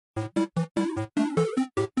Hey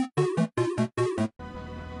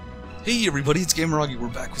everybody, it's Gameragi. We're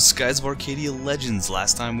back with Skies of Arcadia Legends.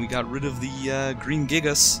 Last time we got rid of the green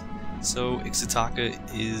Gigas, so Ixa'taka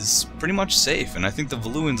is pretty much safe, and I think the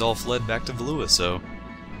Valuans all fled back to Valua, so,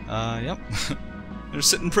 yep. They're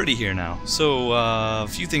sitting pretty here now. So, a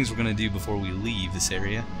few things we're going to do before we leave this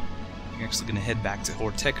area. We're actually going to head back to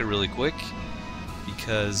Ixa'taka really quick,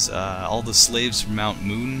 because all the slaves from Mount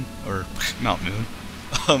Moon, or Mount Moon,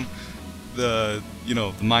 the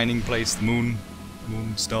mining place, the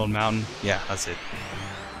Moonstone Mountain, yeah, that's it,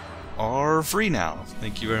 are free now.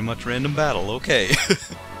 Thank you very much, random battle. Okay.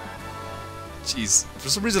 Jeez, for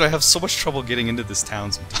some reason I have so much trouble getting into this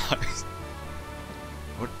town sometimes.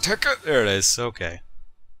 Ixa'taka! There it is, okay.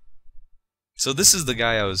 So this is the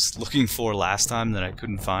guy I was looking for last time that I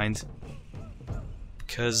couldn't find.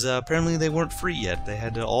 Because apparently they weren't free yet. They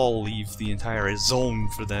had to all leave the entire zone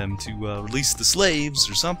for them to release the slaves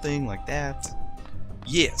or something like that.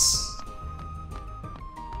 Yes.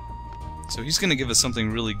 So he's gonna give us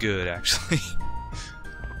something really good, actually.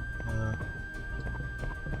 And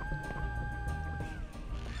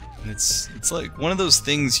it's like one of those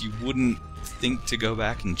things you wouldn't think to go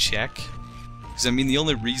back and check. Because I mean, the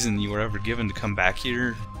only reason you were ever given to come back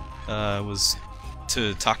here was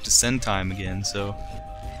to talk to Sentime again. So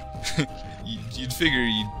you'd figure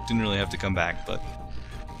you didn't really have to come back, but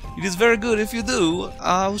it is very good if you do.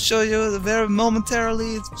 I will show you very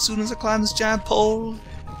momentarily as soon as I climb this giant pole.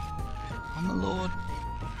 Oh my lord.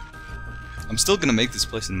 I'm still gonna make this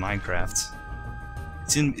place in Minecraft.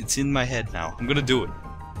 It's in my head now. I'm gonna do it.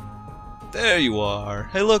 There you are.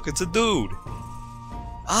 Hey look, it's a dude.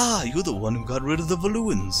 Ah, you're the one who got rid of the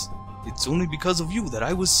Valuans. It's only because of you that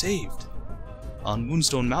I was saved. On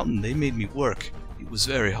Moonstone Mountain they made me work. It was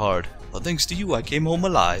very hard, but thanks to you I came home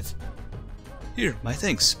alive. Here, my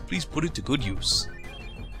thanks. Please put it to good use.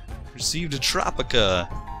 Received a Tropica.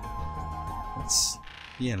 That's,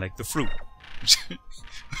 yeah, like the fruit.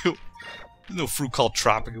 There's no fruit called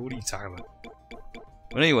Tropica, what are you talking about?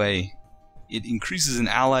 But anyway, it increases an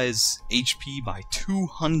ally's HP by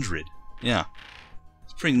 200. Yeah,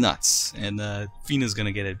 it's pretty nuts. And Fina's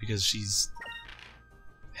gonna get it because she's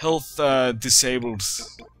health disabled.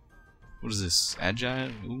 What is this?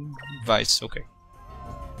 Agile? Ooh, Vice, okay.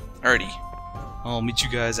 Alrighty, I'll meet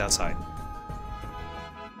you guys outside.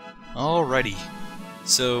 Alrighty.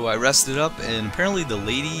 So I rested up, and apparently the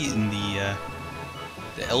lady in the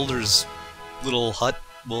elder's little hut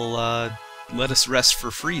will let us rest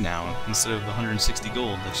for free now instead of 160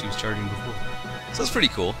 gold that she was charging before. So that's pretty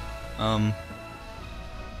cool.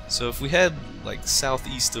 So if we head like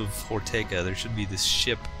southeast of Ixa'taka, there should be this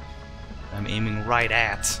ship I'm aiming right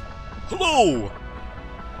at. Hello!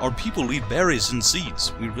 Our people eat berries and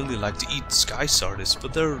seeds. We really like to eat sky sardis,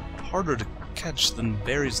 but they're harder to catch than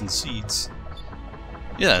berries and seeds.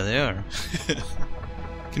 Yeah, they are.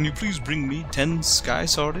 Can you please bring me 10 sky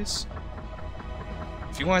sardis?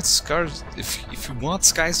 If you want if you want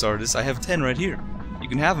sky sardis, I have 10 right here. You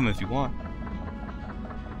can have them if you want.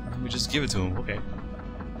 Let me just give it to him. Okay.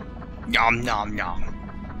 Yum nom nom.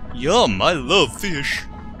 Yum! I love fish.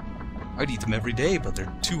 I'd eat them every day, but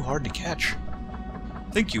they're too hard to catch.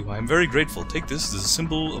 Thank you. I am very grateful. Take this as a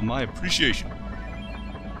symbol of my appreciation.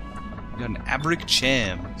 Got an Abric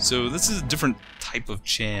Cham. So this is a different type of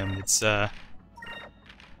Cham. It's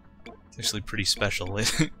actually pretty special.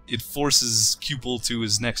 It forces Cupel to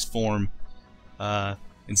his next form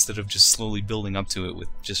instead of just slowly building up to it with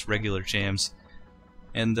just regular Chams.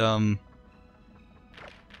 And I'm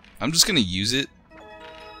just gonna use it.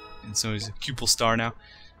 And so he's a Cupel star now.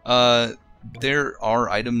 There are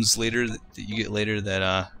items later that you get later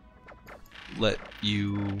that let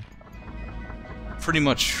you pretty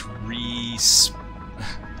much I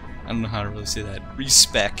don't know how to really say that.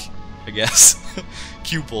 Respec, I guess.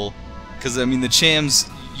 Cupel. Because, I mean, the Chams,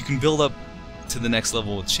 you can build up to the next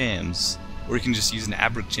level with Chams. Or you can just use an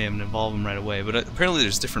Abric Cham and evolve them right away. But apparently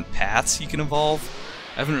there's different paths you can evolve.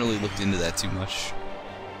 I haven't really looked into that too much.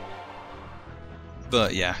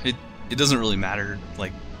 But, yeah, it doesn't really matter,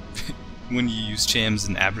 like, when you use Chams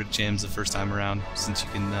and Abric Chams the first time around, since you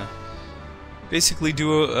can basically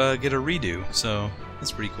do get a redo, so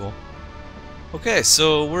that's pretty cool. Okay,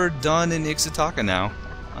 so we're done in Ixa'taka now.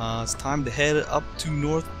 It's time to head up to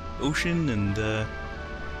North Ocean and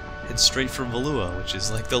head straight for Valua, which is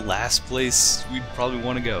like the last place we'd probably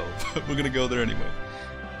want to go, but we're gonna go there anyway.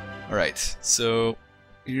 Alright, so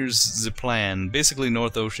here's the plan. Basically,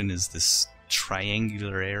 North Ocean is this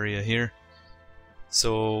triangular area here.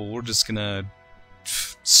 So we're just gonna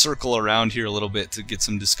circle around here a little bit to get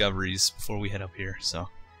some discoveries before we head up here. So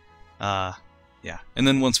yeah. And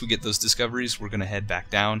then once we get those discoveries, we're gonna head back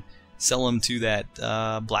down, sell them to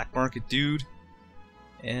that black market dude,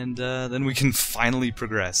 and then we can finally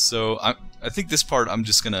progress. So I think this part I'm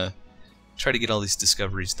just gonna try to get all these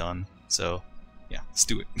discoveries done. So yeah, let's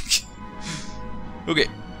do it. Okay.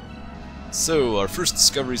 So our first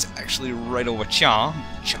discovery is actually right over cha.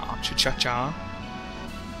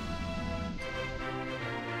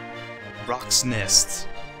 Rock's nest.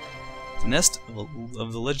 The nest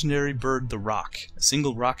of the legendary bird, the rock. A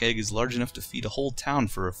single rock egg is large enough to feed a whole town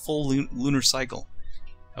for a full lunar cycle.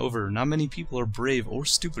 However, not many people are brave or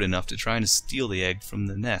stupid enough to try and steal the egg from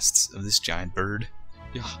the nests of this giant bird.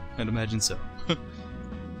 Yeah, I'd imagine so.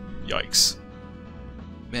 Yikes.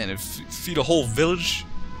 Man, if feed a whole village,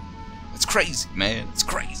 it's crazy, man. It's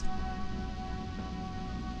crazy.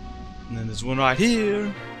 And then there's one right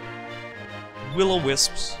here.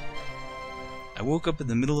 Will-o-wisps. I woke up in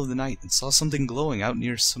the middle of the night and saw something glowing out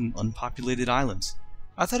near some unpopulated islands.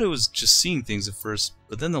 I thought it was just seeing things at first,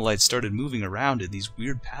 but then the light started moving around in these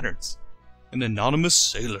weird patterns. An anonymous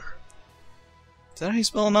sailor. Is that how you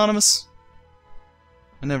spell anonymous?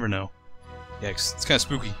 I never know. Yikes, it's kind of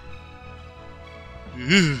spooky.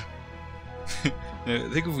 I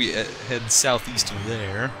think if we head southeast of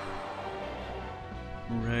there,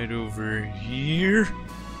 right over here.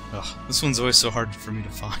 Ugh, this one's always so hard for me to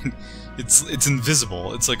find. It's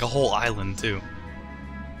invisible. It's like a whole island too.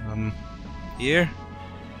 Here.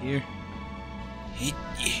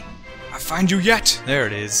 I find you yet. There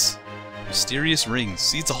it is. Mysterious rings.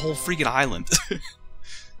 See, it's a whole freaking island.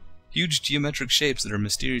 Huge geometric shapes that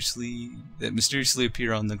mysteriously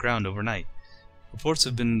appear on the ground overnight. Reports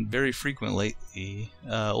have been very frequent lately.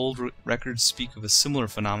 Old records speak of a similar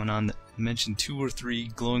phenomenon that mention 2 or 3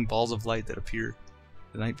 glowing balls of light that appear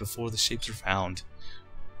the night before the shapes are found.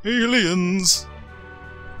 Aliens!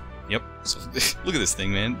 Yep. So, look at this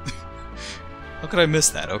thing, man. How could I miss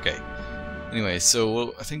that? Okay. Anyway,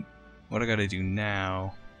 so I think what I gotta do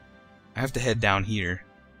now, I have to head down here,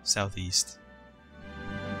 southeast.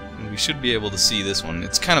 And we should be able to see this one.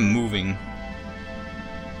 It's kind of moving.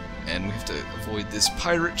 And we have to avoid this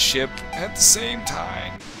pirate ship at the same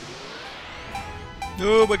time.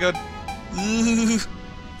 Oh my god.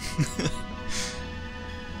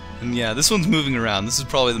 And yeah, this one's moving around. This is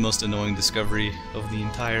probably the most annoying discovery of the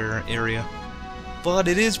entire area. But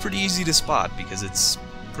it is pretty easy to spot because it's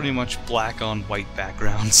pretty much black on white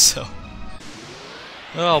background, so...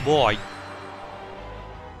 Oh boy.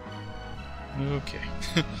 Okay.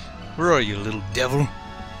 Where are you, little devil?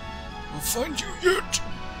 I'll find you yet.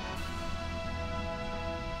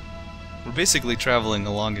 We're basically traveling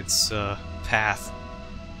along its path.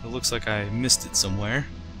 It looks like I missed it somewhere,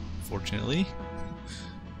 fortunately.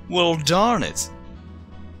 Well, darn it!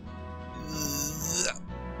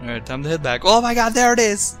 Alright, time to head back. Oh my god, there it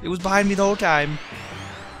is! It was behind me the whole time.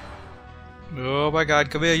 Oh my god,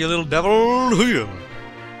 come here, you little devil! Here!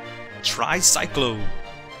 Tricyclone!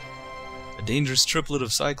 A dangerous triplet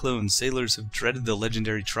of cyclones. Sailors have dreaded the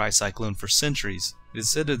legendary tricyclone for centuries. It is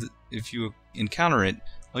said that if you encounter it,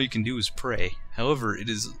 all you can do is pray. However, it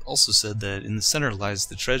is also said that in the center lies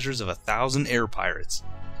the treasures of 1,000 air pirates.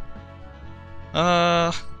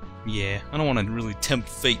 Yeah, I don't want to really tempt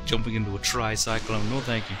fate jumping into a tricyclone. No,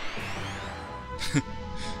 thank you.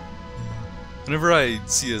 Whenever I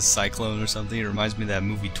see a cyclone or something, it reminds me of that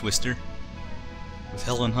movie Twister with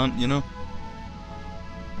Helen Hunt, you know?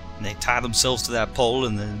 And they tie themselves to that pole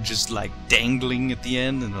and then just like dangling at the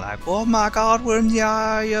end and like, oh my god, we're in the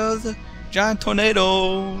eye of the giant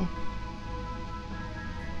tornado.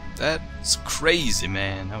 That's crazy,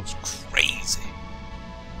 man. That was crazy.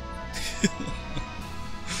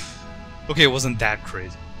 Okay, it wasn't that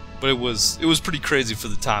crazy, but it was pretty crazy for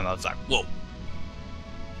the time. I was like, whoa.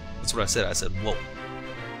 That's what I said. I said, whoa.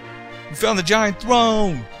 We found the giant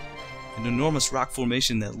throne! An enormous rock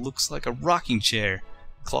formation that looks like a rocking chair.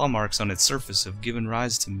 Claw marks on its surface have given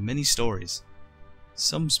rise to many stories.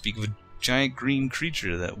 Some speak of a giant green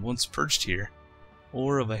creature that once perched here,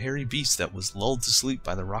 or of a hairy beast that was lulled to sleep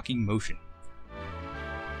by the rocking motion.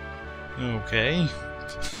 Okay.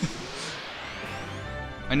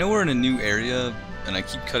 I know we're in a new area, and I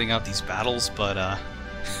keep cutting out these battles, but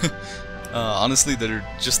honestly, they're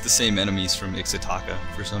just the same enemies from Ixa'taka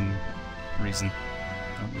for some reason.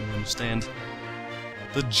 I don't really understand.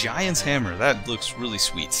 The Giant's Hammer, that looks really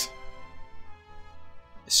sweet.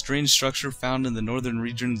 A strange structure found in the northern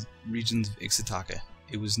regions of Ixa'taka.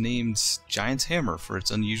 It was named Giant's Hammer for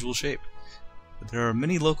its unusual shape. But there are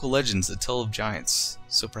many local legends that tell of giants,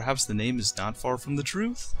 so perhaps the name is not far from the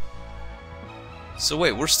truth? So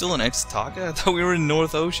wait, we're still in Ixa'taka? I thought we were in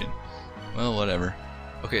North Ocean. Well, whatever.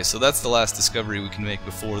 Okay, so that's the last discovery we can make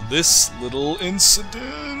before this little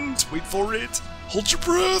incident. Wait for it. Hold your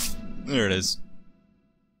breath. There it is.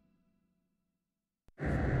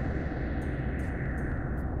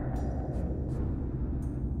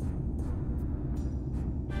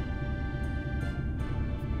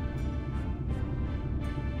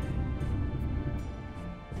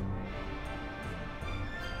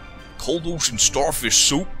 Cold ocean starfish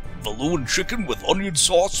soup, Valuan chicken with onion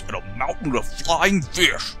sauce, and a mountain of flying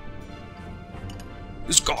fish.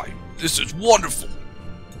 This is wonderful.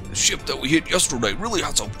 The ship that we hit yesterday really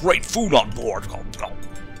had some great food on board.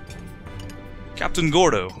 Captain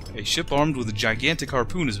Gordo, a ship armed with a gigantic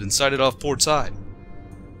harpoon has been sighted off port side.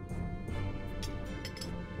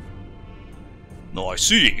 No, I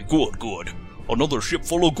see. Good. Another ship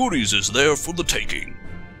full of goodies is there for the taking.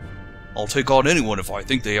 I'll take on anyone if I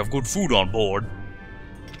think they have good food on board.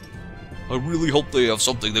 I really hope they have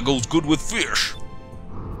something that goes good with fish.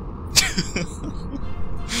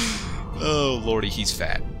 Oh, lordy, he's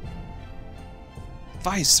fat.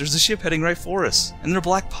 Vice, there's a ship heading right for us, and they're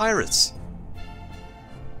black pirates.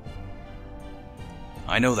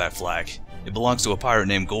 I know that flag. It belongs to a pirate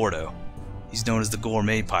named Gordo. He's known as the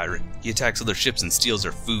Gourmet Pirate. He attacks other ships and steals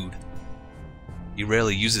their food. He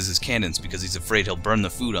rarely uses his cannons because he's afraid he'll burn the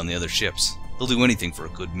food on the other ships. He'll do anything for a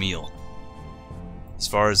good meal. As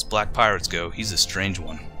far as black pirates go, he's a strange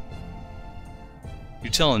one.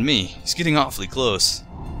 You're telling me, he's getting awfully close.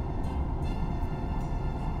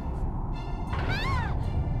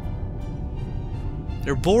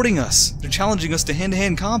 They're boarding us! They're challenging us to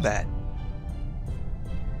hand-to-hand combat!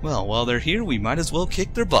 Well, while they're here, we might as well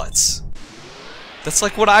kick their butts. That's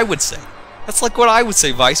like what I would say. That's like what I would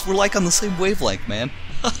say, Vice. We're like on the same wavelength, man.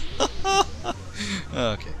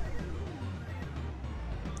 Okay.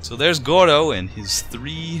 So there's Gordo and his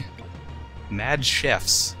 3 mad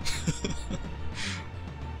chefs.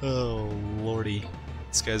 Oh, lordy.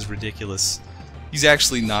 This guy's ridiculous. He's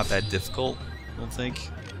actually not that difficult, I don't think.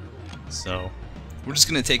 So, we're just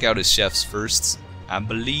gonna take out his chefs first, I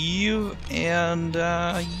believe, and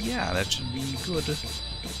yeah, that should be good.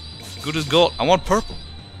 Good as gold. I want purple.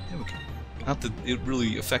 There we go. Not that it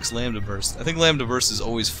really affects Lambda Burst. I think Lambda Burst is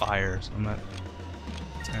always fire, so I'm not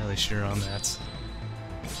entirely sure on that.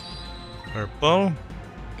 Purple.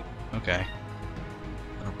 Okay.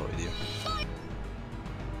 That'll probably do.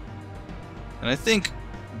 And I think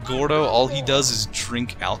Gordo, all he does is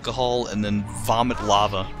drink alcohol and then vomit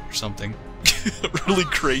lava or something. Really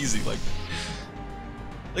crazy, like.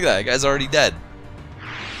 Look at that guy's already dead.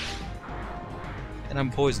 And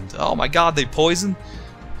I'm poisoned. Oh my god, they poisoned?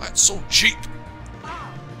 That's so cheap.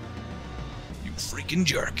 You freaking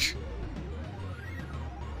jerk.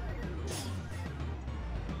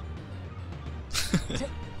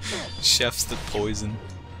 Chefs that poison.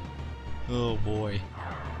 Oh boy.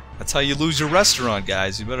 That's how you lose your restaurant,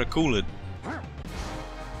 guys. You better cool it.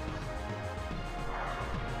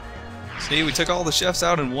 See, we took all the chefs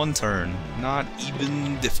out in one turn. Not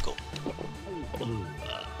even difficult.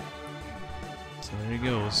 So there he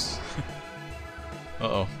goes.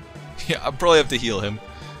 Uh-oh. Yeah, I'll probably have to heal him.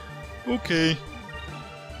 Okay.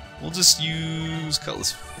 We'll just use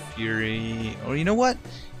Cutlass Fury. Or you know what?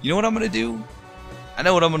 You know what I'm gonna do? I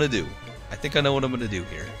know what I'm gonna do. I think I know what I'm gonna do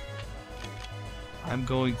here. I'm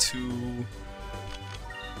going to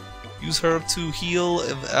use her to heal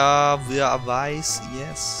via Vice.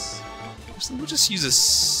 Yes. We'll just use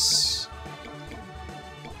this.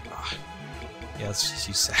 Yeah, let's just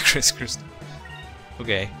use Sacris Crystal.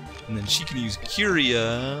 Okay, and then she can use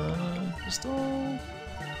Curia Crystal.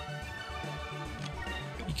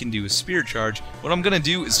 He can do a Spirit Charge. What I'm gonna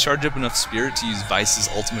do is charge up enough Spirit to use Vice's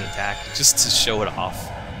ultimate attack, just to show it off.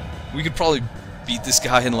 We could probably beat this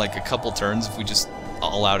guy in like a couple turns if we just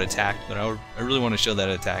all-out attack, but I really want to show that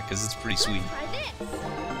attack because it's pretty sweet.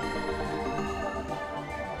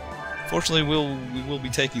 Fortunately, we will be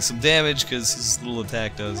taking some damage because his little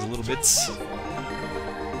attack does a little bit.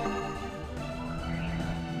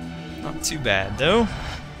 Not too bad though.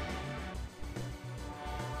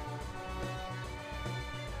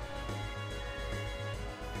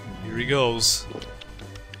 Here he goes.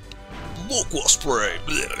 Loqua spray.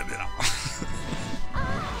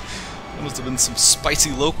 That must have been some spicy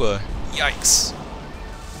Loqua. Yikes.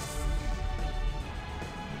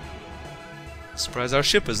 Surprised our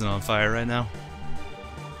ship isn't on fire right now.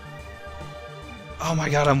 Oh my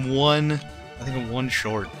god, I think I'm 1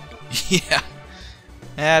 short. Yeah.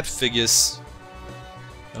 That figures.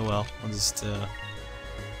 Oh well, I'll just,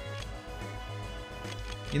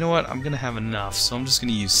 you know what? I'm gonna have enough, so I'm just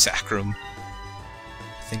gonna use Sacrum.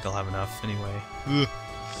 I think I'll have enough anyway. Ugh.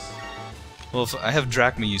 Well, if I have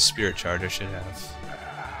Drachma use Spirit Charge, I should have.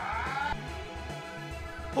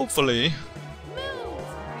 Hopefully. Move!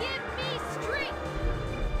 Give me strength!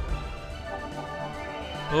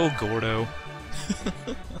 Oh, Gordo.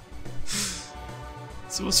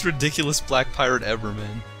 It's the most ridiculous black pirate ever,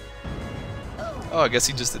 man. Oh, I guess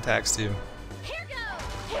he just attacks too. Here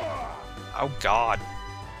goes! Oh, God.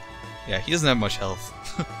 Yeah, he doesn't have much health.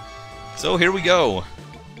 So here we go.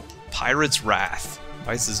 Pirate's Wrath.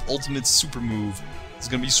 Vice's ultimate super move. It's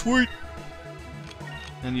gonna be sweet.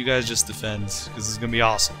 And you guys just defend, because it's gonna be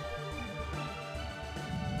awesome.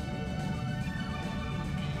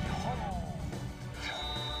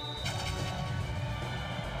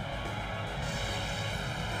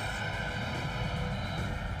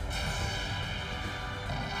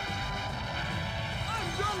 I'm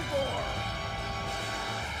done for!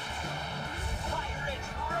 Pirate's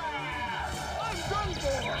Wrath! I'm done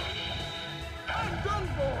for! I'm done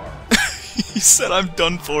for! He said I'm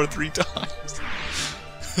done for 3 times.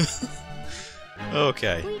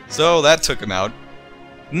 Okay, so that took him out.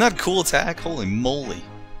 Isn't that a cool attack? Holy moly.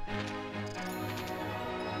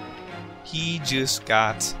 He just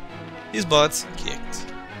got his butt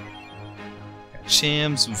kicked. Got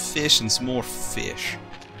sham, some fish, and some more fish.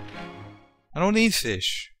 I don't need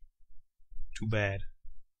fish. Too bad.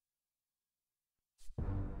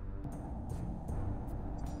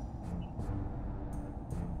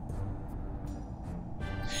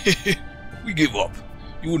 We give up.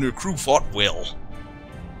 You and your crew fought well.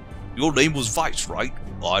 Your name was Vice, right?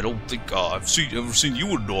 I don't think I've ever seen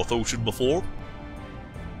you in North Ocean before.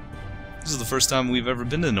 This is the first time we've ever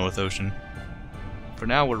been to the North Ocean. For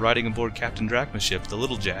now, we're riding aboard Captain Drachma's ship, the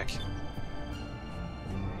Little Jack.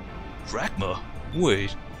 Drachma?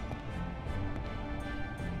 Wait.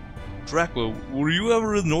 Drachma, were you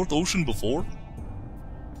ever in the North Ocean before?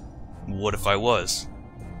 What if I was?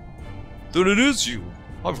 Then it is you.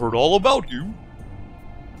 I've heard all about you.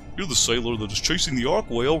 You're the sailor that is chasing the Ark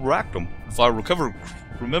whale Rackham. If I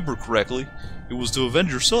remember correctly, it was to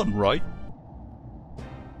avenge your son, right?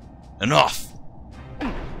 Enough!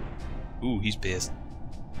 Ooh, he's pissed.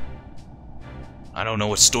 I don't know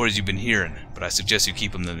what stories you've been hearing, but I suggest you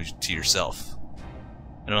keep them to yourself.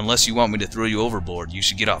 And unless you want me to throw you overboard, you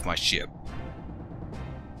should get off my ship.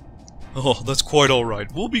 Oh, that's quite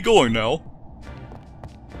alright. We'll be going now.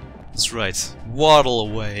 That's right. Waddle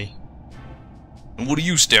away. And what are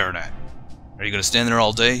you staring at? Are you gonna stand there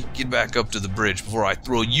all day? Get back up to the bridge before I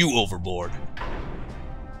throw you overboard.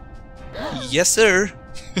 Yes, sir.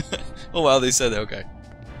 Oh wow, they said that. Okay.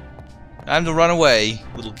 Time to run away,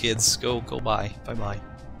 little kids. Go bye. Bye.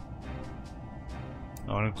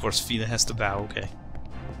 Oh, and of course Fina has to bow. Okay.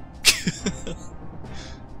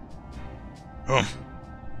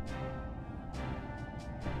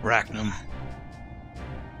 Rackham.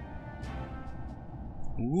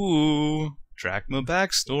 Ooh, Drachma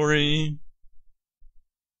backstory.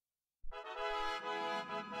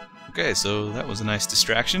 Okay, so that was a nice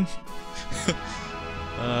distraction.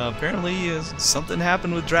 Apparently, something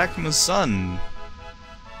happened with Drachma's son,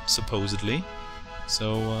 supposedly.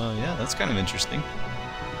 So, yeah, that's kind of interesting.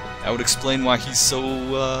 That would explain why he's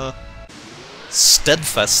so,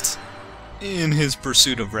 steadfast in his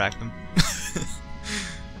pursuit of Rackham.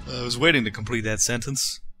 I was waiting to complete that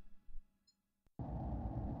sentence.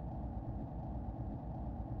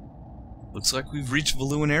 Looks like we've reached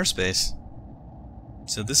Valuan airspace.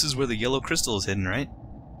 So this is where the yellow crystal is hidden, right?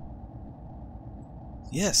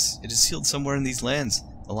 Yes, it is sealed somewhere in these lands,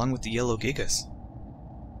 along with the yellow gigas.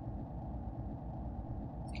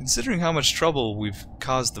 Considering how much trouble we've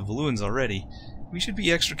caused the Valuans already, we should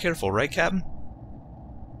be extra careful, right, Captain?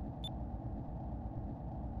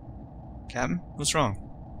 Captain? What's wrong?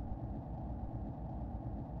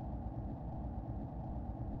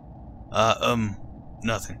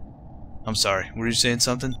 Nothing. I'm sorry, were you saying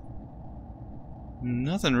something?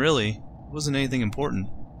 Nothing really. It wasn't anything important.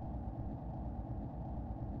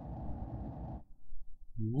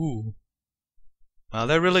 Ooh. Wow,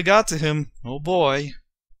 that really got to him. Oh boy.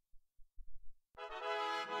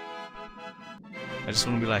 I just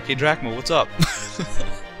want to be like, hey Drachma, what's up?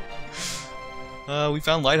 We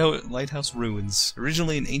found lighthouse ruins.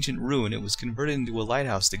 Originally an ancient ruin, it was converted into a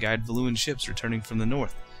lighthouse to guide Valuan ships returning from the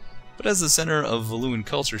north. But as the center of Valuan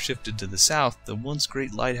culture shifted to the south, the once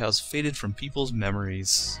great lighthouse faded from people's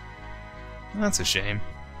memories. That's a shame.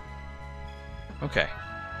 Okay.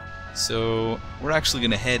 So, we're actually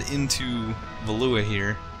going to head into Valua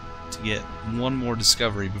here to get one more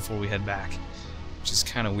discovery before we head back. Which is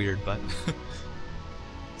kind of weird, but...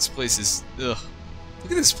 this place is... ugh.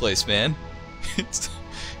 Look at this place, man. It's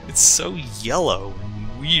so yellow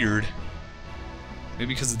and weird.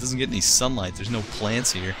 Maybe because it doesn't get any sunlight, there's no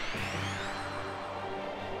plants here.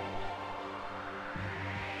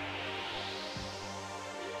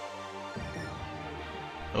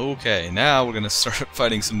 Okay, now we're gonna start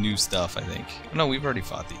fighting some new stuff, I think. Oh, no, we've already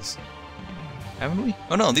fought these. Haven't we?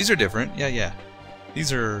 Oh no, these are different. Yeah.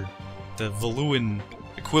 These are the Valuan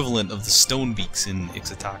equivalent of the stone beaks in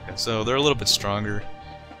Ixa'taka, so they're a little bit stronger,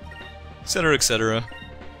 etc., etc.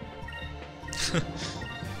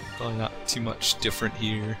 Probably not too much different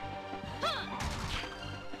here.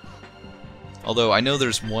 Although I know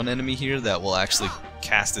there's one enemy here that will actually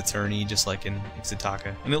cast a tourney just like in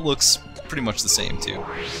Ixa'taka, and it looks pretty much the same too.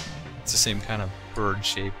 It's the same kind of bird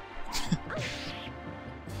shape.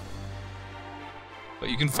 But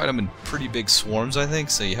you can fight them in pretty big swarms, I think,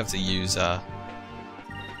 so you have to use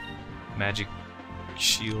magic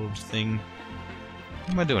shield thing.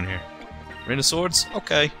 What am I doing here? Rain of Swords?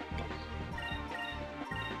 Okay.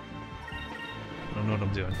 I don't know what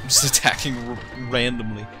I'm doing. I'm just attacking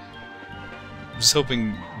randomly. I'm just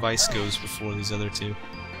hoping Vice goes before these other two.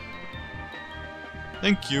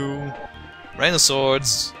 Thank you. Rain of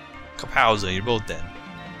Swords. Kapowza, you're both dead.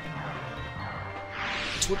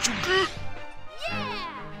 That's what you get!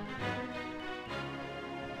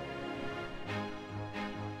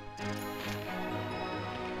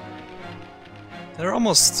 They're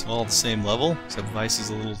almost all the same level, except Vice is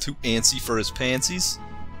a little too antsy for his pansies.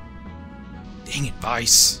 Dang it,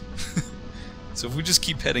 Vice! So if we just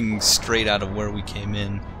keep heading straight out of where we came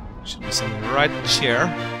in, should be something right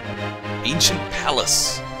here. Ancient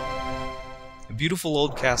Palace. A beautiful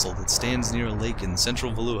old castle that stands near a lake in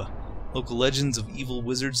central Valua. Local legends of evil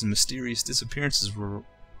wizards and mysterious disappearances were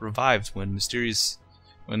revived when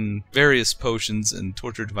various potions and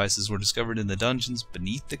torture devices were discovered in the dungeons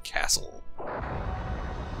beneath the castle.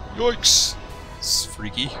 Yikes! It's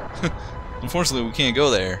freaky. Unfortunately, we can't go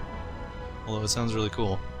there. Although it sounds really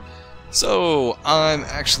cool. So, I'm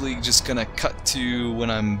actually just gonna cut to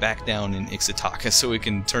when I'm back down in Ixa'taka so we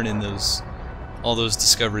can turn in all those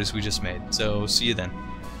discoveries we just made. So, see you then.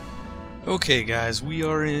 Okay guys, we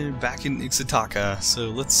are back in Ixa'taka, so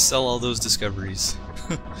let's sell all those discoveries.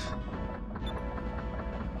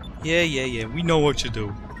 Yeah, we know what you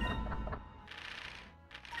do.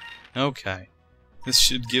 Okay. This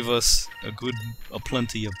should give us a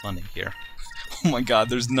plenty of money here. Oh my god,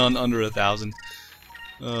 there's none under 1,000.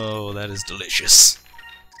 Oh, that is delicious.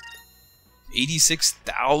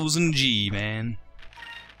 86,000 G, man.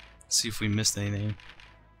 Let's see if we missed anything.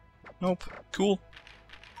 Nope. Cool.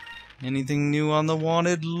 Anything new on the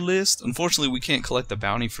wanted list? Unfortunately, we can't collect the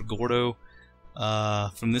bounty for Gordo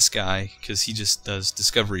from this guy, because he just does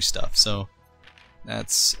discovery stuff, so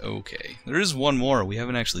that's okay. There is one more. We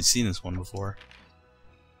haven't actually seen this one before.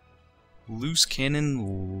 Loose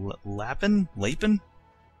cannon Lapin?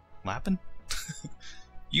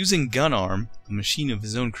 Using gun arm, a machine of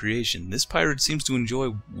his own creation, this pirate seems to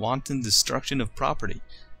enjoy wanton destruction of property.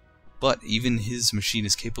 But even his machine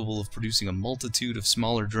is capable of producing a multitude of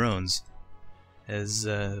smaller drones, as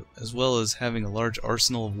well as having a large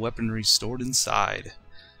arsenal of weaponry stored inside.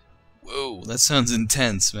 Whoa, that sounds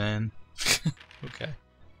intense, man. Okay.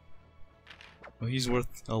 Well, he's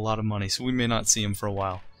worth a lot of money, so we may not see him for a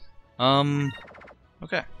while.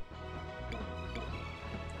 Okay.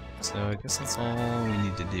 So I guess that's all we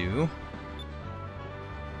need to do.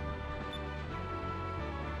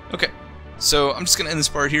 Okay, so I'm just gonna end this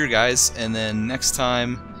part here, guys, and then next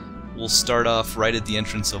time we'll start off right at the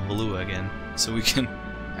entrance of Valua again, so we can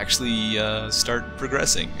actually start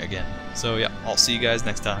progressing again. So yeah, I'll see you guys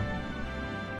next time.